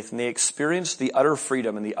to faith, and they experienced the utter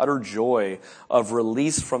freedom and the utter joy of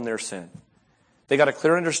release from their sin. They got a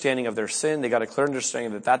clear understanding of their sin. They got a clear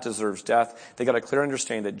understanding that that deserves death. They got a clear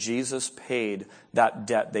understanding that Jesus paid that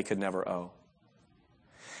debt they could never owe.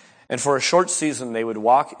 And for a short season, they would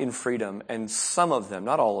walk in freedom, and some of them,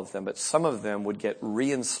 not all of them, but some of them would get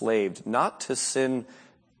re-enslaved, not to sin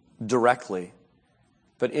directly,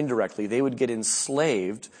 but indirectly. They would get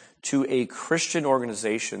enslaved to a Christian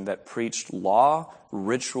organization that preached law,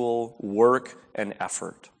 ritual, work, and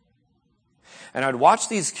effort. And I'd watch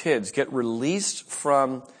these kids get released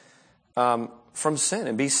from sin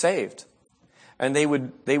and be saved. And they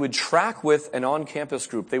would track with an on-campus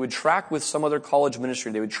group. They would track with some other college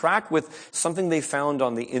ministry. They would track with something they found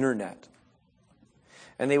on the internet.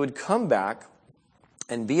 And they would come back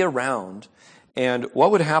and be around. And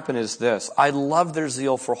what would happen is this. I loved their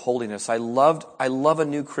zeal for holiness. I love a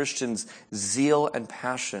new Christian's zeal and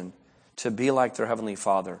passion to be like their Heavenly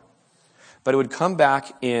Father. But it would come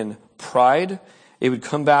back in pride. It would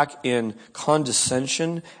come back in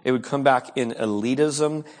condescension. It would come back in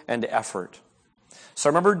elitism and effort. So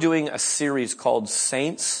I remember doing a series called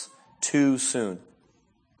Saints Too Soon.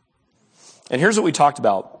 And here's what we talked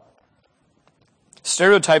about.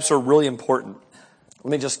 Stereotypes are really important. Let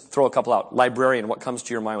me just throw a couple out. Librarian. What comes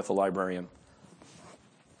to your mind with a librarian?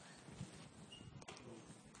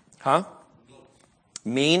 Huh?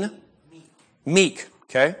 Mean? Meek.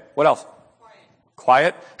 Okay. What else?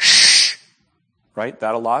 Quiet. Shh. Right?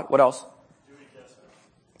 That a lot. What else?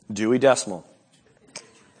 Dewey Decimal.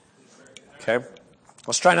 Okay.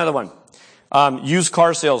 Let's try another one. Used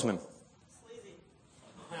car salesman.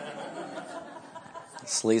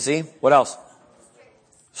 Sleazy. What else?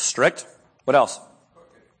 Strict. What else?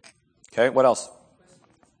 Okay, what else?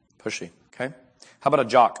 Pushy. Okay. How about a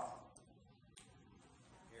jock?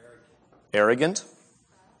 Arrogant.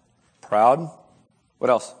 Proud. What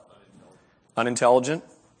else? Unintelligent.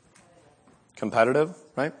 Competitive,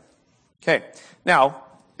 right? Okay. Now,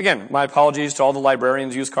 again, my apologies to all the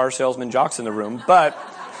librarians, used car salesmen, jocks in the room, but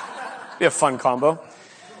be a fun combo.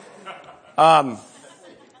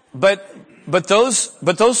 But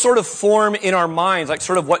those sort of form in our minds, like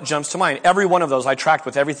sort of what jumps to mind. Every one of those I tracked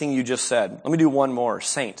with everything you just said. Let me do one more.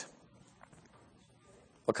 Saint.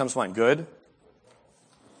 What comes to mind? Good.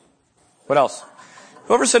 What else?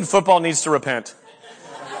 Whoever said football needs to repent.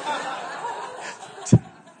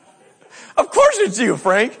 Of course it's you,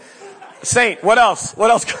 Frank. Saint. What else? What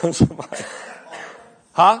else comes to mind?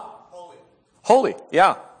 Huh? Holy.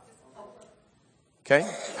 Yeah. Okay.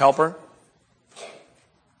 Helper.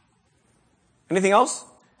 Anything else?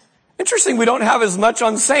 Interesting, we don't have as much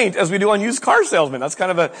on saint as we do on used car salesman. That's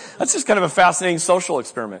just kind of a fascinating social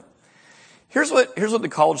experiment. Here's what the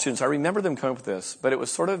college students, I remember them coming up with this, but it was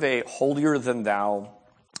sort of a holier than thou.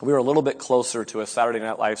 We were a little bit closer to a Saturday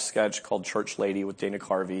Night Live sketch called Church Lady with Dana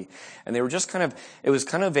Carvey. And they were just it was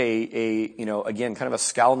kind of again, kind of a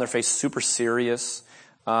scowl on their face, super serious.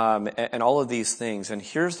 and all of these things. And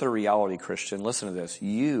here's the reality, Christian. Listen to this.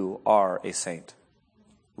 You are a saint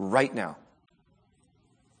right now.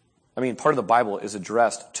 I mean, part of the Bible is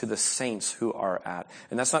addressed to the saints who are at.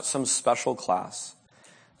 And that's not some special class.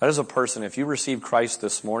 That is a person, if you received Christ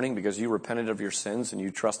this morning because you repented of your sins and you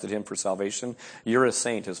trusted him for salvation, you're a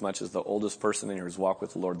saint as much as the oldest person in here who's walked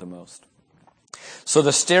with the Lord the most. So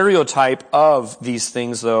the stereotype of these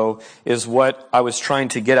things, though, is what I was trying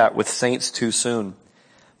to get at with saints too soon.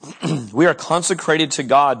 We are consecrated to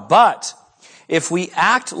God, but if we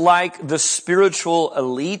act like the spiritual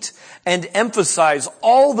elite and emphasize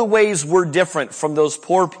all the ways we're different from those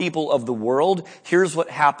poor people of the world, here's what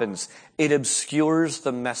happens. It obscures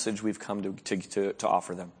the message we've come to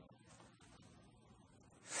offer them.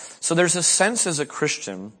 So there's a sense as a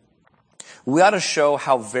Christian, we ought to show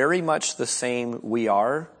how very much the same we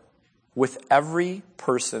are with every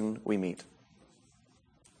person we meet.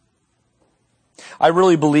 I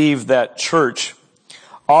really believe that church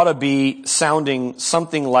ought to be sounding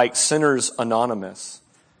something like Sinners Anonymous.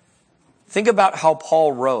 Think about how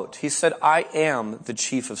Paul wrote. He said, I am the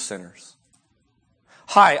chief of sinners.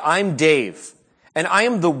 Hi, I'm Dave, and I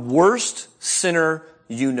am the worst sinner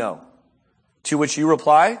you know. To which you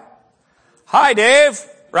reply, hi, Dave,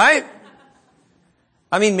 right?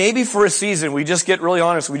 I mean, maybe for a season, we just get really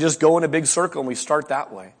honest. We just go in a big circle and we start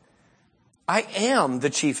that way. I am the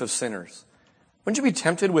chief of sinners. Wouldn't you be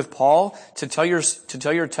tempted with Paul to tell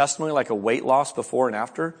your testimony like a weight loss before and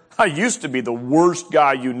after? I used to be the worst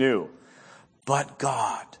guy you knew. But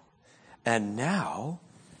God. And now,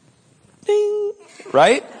 ding,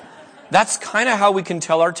 right? That's kind of how we can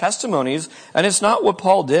tell our testimonies, and it's not what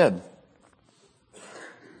Paul did.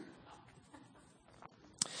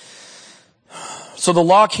 So the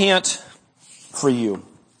law can't free you.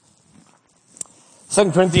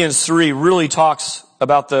 2 Corinthians 3 really talks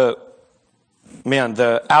about the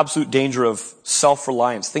absolute danger of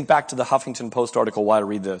self-reliance. Think back to the Huffington Post article while I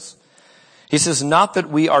read this. He says, not that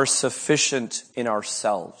we are sufficient in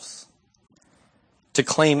ourselves to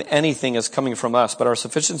claim anything as coming from us, but our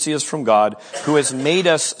sufficiency is from God, who has made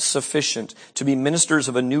us sufficient to be ministers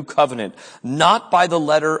of a new covenant, not by the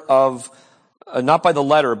letter,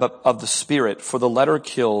 but of the Spirit. For the letter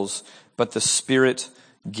kills, but the Spirit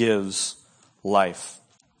gives life.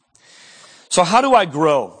 So how do I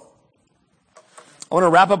grow? I want to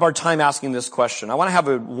wrap up our time asking this question. I want to have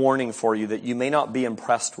a warning for you that you may not be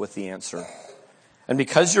impressed with the answer. And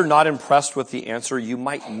because you're not impressed with the answer, you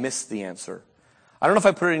might miss the answer. I don't know if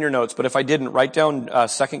I put it in your notes, but if I didn't, write down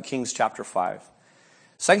 2 Kings chapter 5.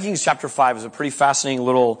 2 Kings chapter 5 is a pretty fascinating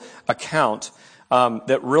little account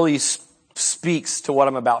that really speaks to what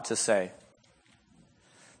I'm about to say.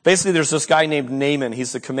 Basically, there's this guy named Naaman.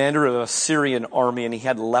 He's the commander of a Syrian army, and he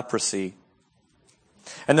had leprosy.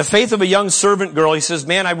 And the faith of a young servant girl, he says,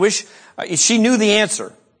 man, I wish she knew the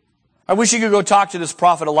answer. I wish you could go talk to this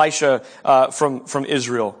prophet Elisha from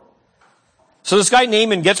Israel. So this guy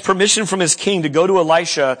Naaman gets permission from his king to go to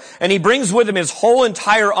Elisha, and he brings with him his whole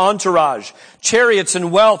entire entourage, chariots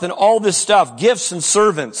and wealth and all this stuff, gifts and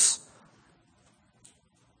servants.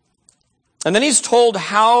 And then he's told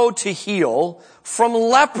how to heal from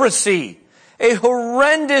leprosy, a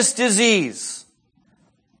horrendous disease.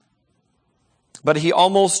 But he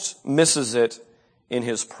almost misses it in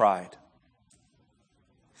his pride.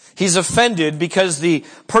 He's offended because the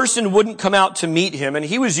person wouldn't come out to meet him, and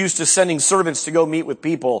he was used to sending servants to go meet with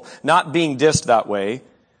people, not being dissed that way.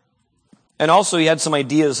 And also he had some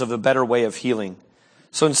ideas of a better way of healing.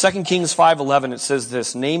 So in 2 Kings 5:11 it says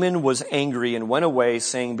this, Naaman was angry and went away,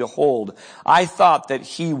 saying, behold, I thought that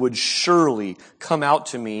he would surely come out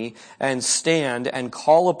to me and stand and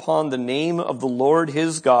call upon the name of the Lord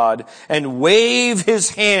his God and wave his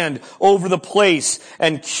hand over the place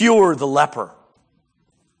and cure the leper.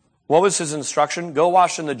 What was his instruction? Go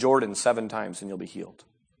wash in the Jordan 7 times and you'll be healed.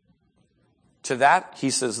 To that he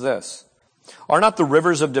says this, are not the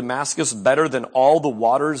rivers of Damascus better than all the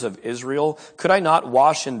waters of Israel? Could I not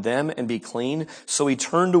wash in them and be clean? So he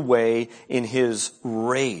turned away in his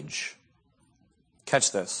rage.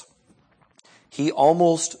 Catch this. He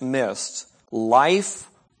almost missed life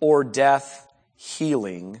or death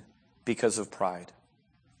healing because of pride.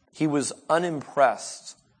 He was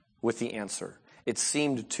unimpressed with the answer. It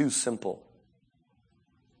seemed too simple.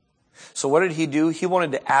 So what did he do? He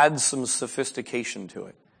wanted to add some sophistication to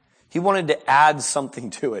it. He wanted to add something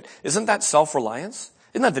to it. Isn't that self-reliance?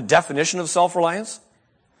 Isn't that the definition of self-reliance?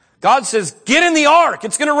 God says, get in the ark.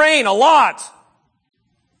 It's going to rain a lot.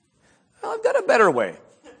 Well, I've got a better way.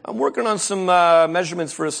 I'm working on some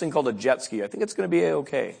measurements for this thing called a jet ski. I think it's going to be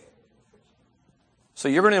okay. So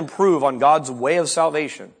you're going to improve on God's way of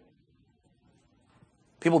salvation.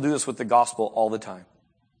 People do this with the gospel all the time.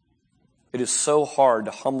 It is so hard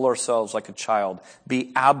to humble ourselves like a child,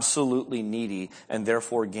 be absolutely needy, and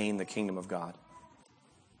therefore gain the kingdom of God.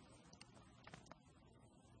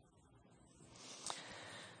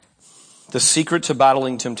 The secret to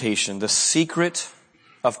battling temptation, the secret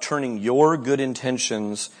of turning your good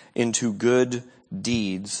intentions into good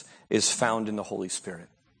deeds is found in the Holy Spirit.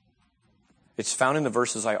 It's found in the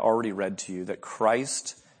verses I already read to you, that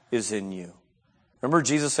Christ is in you. Remember,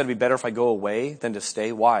 Jesus said it'd be better if I go away than to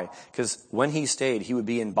stay. Why? Because when he stayed, he would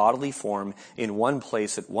be in bodily form in one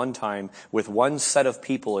place at one time with one set of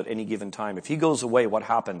people at any given time. If he goes away, what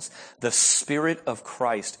happens? The Spirit of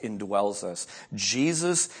Christ indwells us.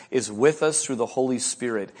 Jesus is with us through the Holy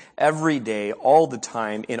Spirit every day, all the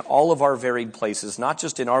time, in all of our varied places, not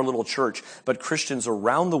just in our little church, but Christians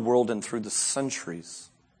around the world and through the centuries.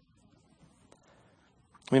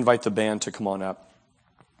 Let me invite the band to come on up.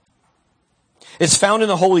 It's found in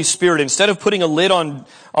the Holy Spirit. Instead of putting a lid on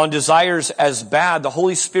desires as bad, the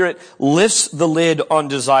Holy Spirit lifts the lid on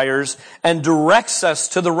desires and directs us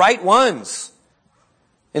to the right ones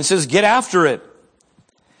and says, get after it.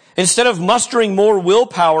 Instead of mustering more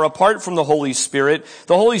willpower apart from the Holy Spirit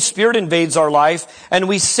invades our life and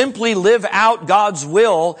we simply live out God's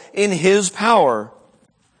will in His power.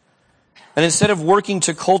 And instead of working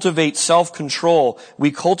to cultivate self-control,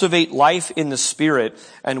 we cultivate life in the Spirit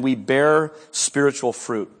and we bear spiritual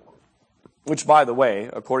fruit. Which, by the way,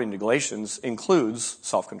 according to Galatians, includes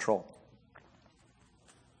self-control.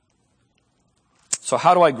 So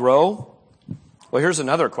how do I grow? Well, here's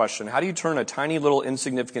another question. How do you turn a tiny little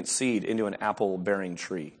insignificant seed into an apple-bearing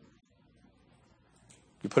tree?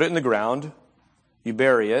 You put it in the ground, you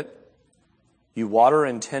bury it, you water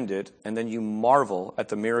and tend it, and then you marvel at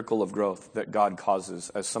the miracle of growth that God causes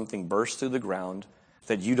as something bursts through the ground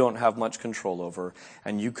that you don't have much control over,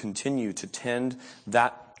 and you continue to tend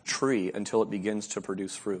that tree until it begins to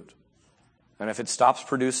produce fruit. And if it stops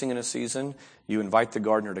producing in a season, you invite the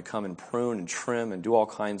gardener to come and prune and trim and do all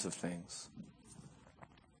kinds of things.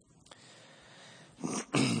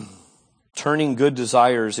 Turning good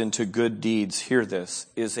desires into good deeds, hear this,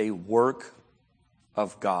 is a work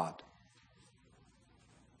of God.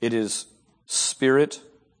 It is Spirit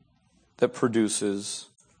that produces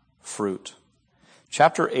fruit.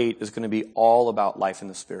 Chapter 8 is going to be all about life in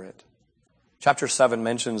the Spirit. Chapter 7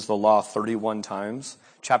 mentions the law 31 times.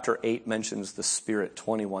 Chapter 8 mentions the Spirit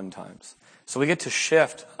 21 times. So we get to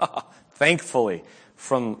shift, thankfully,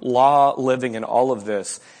 from law living and all of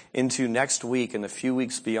this into next week and the few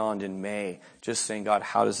weeks beyond in May, just saying, God,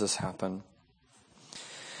 how does this happen?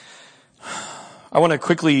 I want to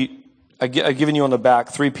quickly, I've given you on the back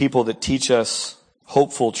 3 people that teach us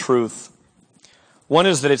hopeful truth. One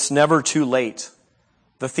is that it's never too late.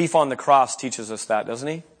 The thief on the cross teaches us that, doesn't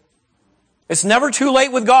he? It's never too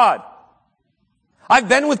late with God. I've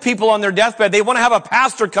been with people on their deathbed. They want to have a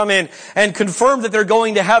pastor come in and confirm that they're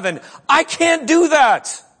going to heaven. I can't do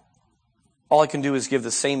that. All I can do is give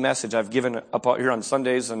the same message I've given up here on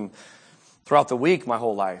Sundays and throughout the week my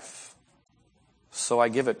whole life. So I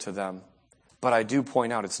give it to them. But I do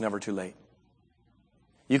point out it's never too late.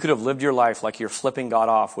 You could have lived your life like you're flipping God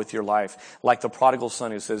off with your life, like the prodigal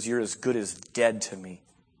son who says, you're as good as dead to me.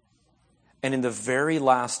 And in the very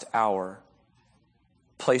last hour,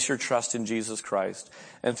 place your trust in Jesus Christ.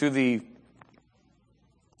 And through the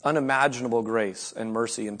unimaginable grace and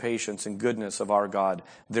mercy and patience and goodness of our God,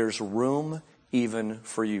 there's room even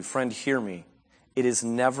for you. Friend, hear me. It is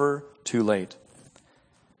never too late.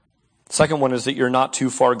 Second one is that you're not too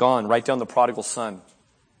far gone. Write down the prodigal son.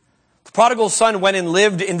 The prodigal son went and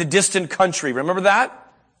lived in the distant country. Remember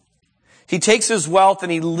that? He takes his wealth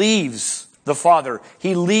and he leaves the father.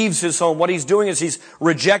 He leaves his home. What he's doing is he's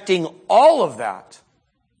rejecting all of that.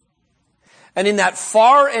 And in that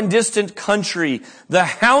far and distant country, the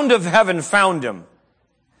hound of heaven found him.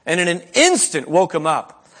 And in an instant woke him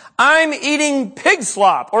up. I'm eating pig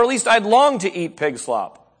slop, or at least I'd long to eat pig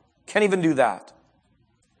slop. Can't even do that.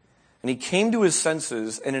 And he came to his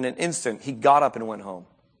senses, and in an instant, he got up and went home.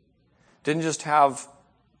 Didn't just have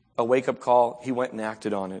a wake-up call, he went and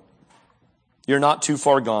acted on it. You're not too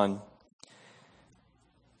far gone.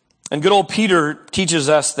 And good old Peter teaches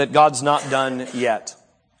us that God's not done yet.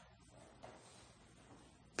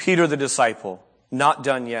 Peter the disciple, not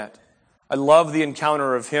done yet. I love the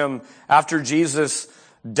encounter of him after Jesus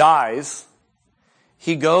dies.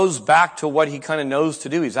 He goes back to what he kind of knows to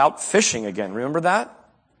do. He's out fishing again. Remember that?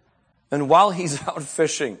 And while he's out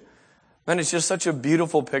fishing, man, it's just such a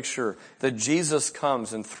beautiful picture that Jesus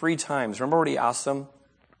comes and 3 times, remember what he asked him?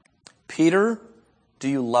 Peter, do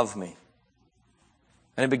you love me?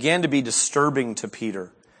 And it began to be disturbing to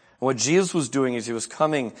Peter. And what Jesus was doing is he was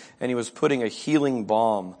coming and he was putting a healing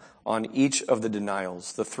balm on each of the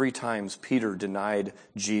denials. The 3 times Peter denied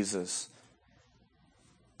Jesus.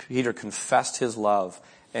 Peter confessed his love,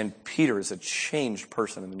 and Peter is a changed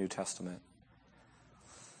person in the New Testament.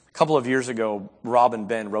 A couple of years ago, Rob and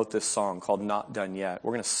Ben wrote this song called Not Done Yet.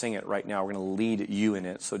 We're going to sing it right now. We're going to lead you in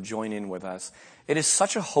it, so join in with us. It is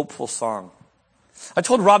such a hopeful song. I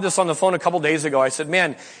told Rob this on the phone a couple days ago. I said,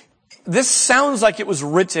 man, this sounds like it was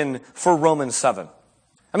written for Romans 7.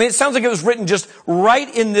 I mean, it sounds like it was written just right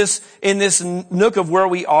in this nook of where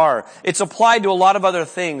we are. It's applied to a lot of other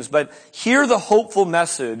things, but hear the hopeful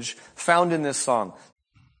message found in this song.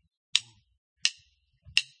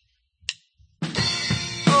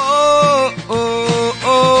 Oh, oh,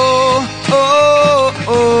 oh, oh,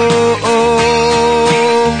 oh, oh.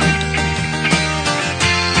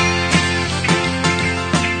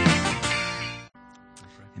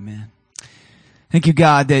 Amen. Thank you,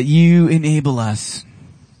 God, that you enable us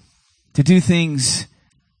to do things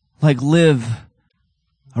like live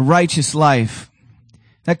a righteous life.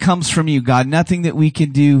 That comes from you, God. Nothing that we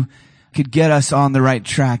can do could get us on the right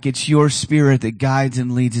track. It's your Spirit that guides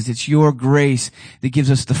and leads us. It's your grace that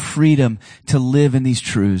gives us the freedom to live in these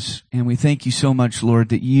truths. And we thank you so much, Lord,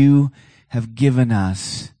 that you have given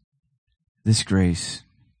us this grace.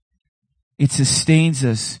 It sustains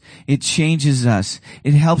us. It changes us.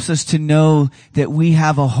 It helps us to know that we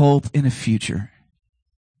have a hope in a future.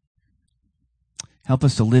 Help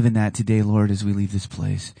us to live in that today, Lord, as we leave this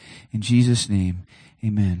place. In Jesus' name,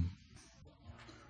 amen.